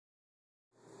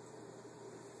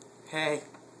Hey,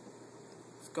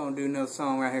 let's go and do another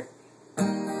song right here.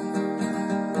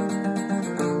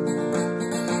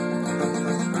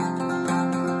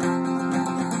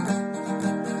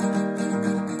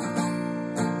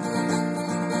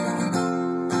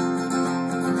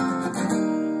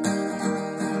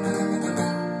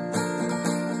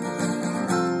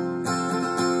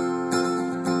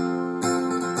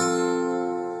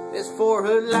 This for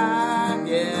her life,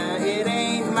 yeah, it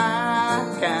ain't my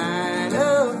kind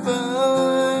of fun.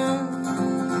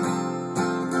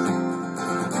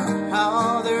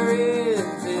 All there is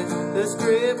the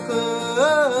strip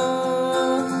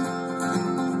club.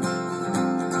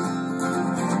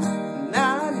 And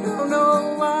I don't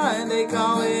know why they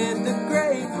call it the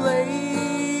great place.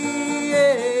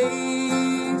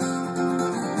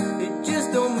 It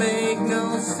just don't make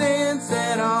no sense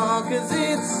at all, 'cause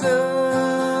it sucks.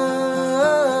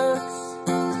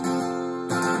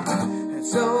 And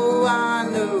so I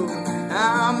know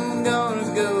I'm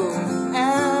gonna go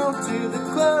out to the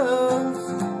clubs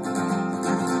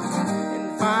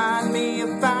and find me a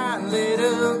fine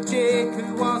little chick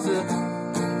who wants a,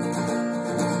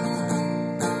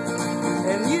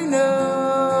 and you know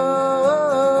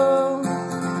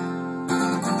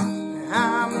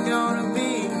I'm gonna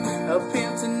be a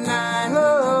pimp tonight.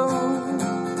 Oh,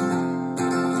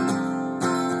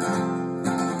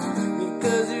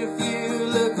 because if you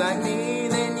look like me,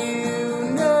 then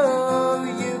you know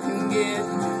you can get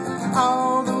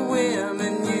all the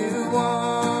women you want.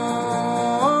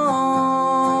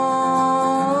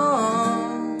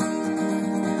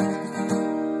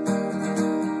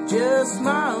 Just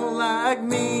smile like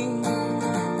me,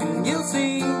 and you'll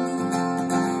see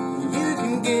you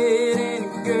can get any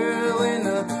girl in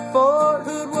the Fort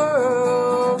Hood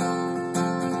world.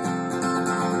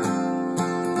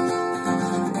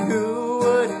 Who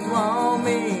wouldn't want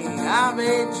me? I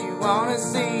bet you wanna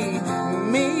see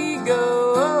me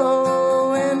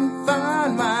go and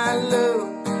find my love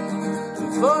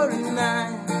for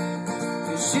tonight.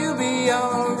 She'll be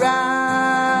alright.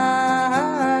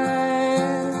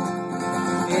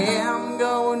 Yeah, I'm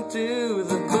going to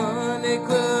the Bunny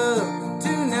Club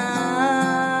tonight.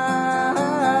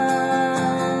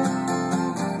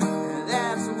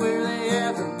 That's where they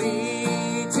have the B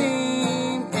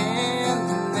team, and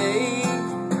they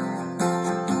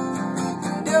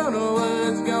don't know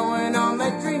what's going on.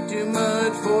 They drink too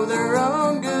much for their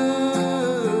own good.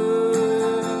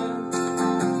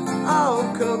 All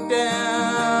coked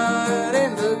out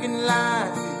and looking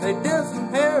like they done some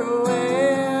heroin.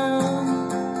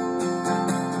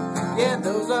 Yeah,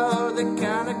 those are the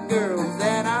kind of girls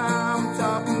that I'm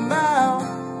talking about.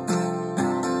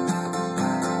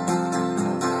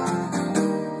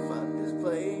 Fuck this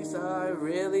place, I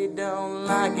really don't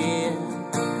like it.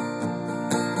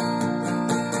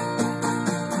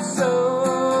 So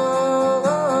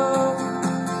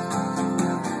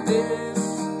this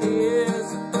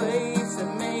is a place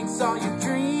that makes all your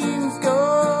dreams go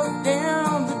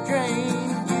down the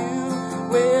drain. You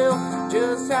will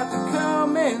just have to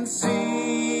come and see.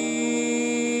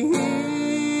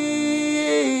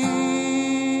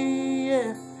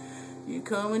 Yeah, you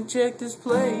come and check this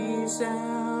place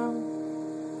out.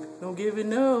 Don't give it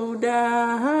no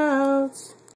doubts.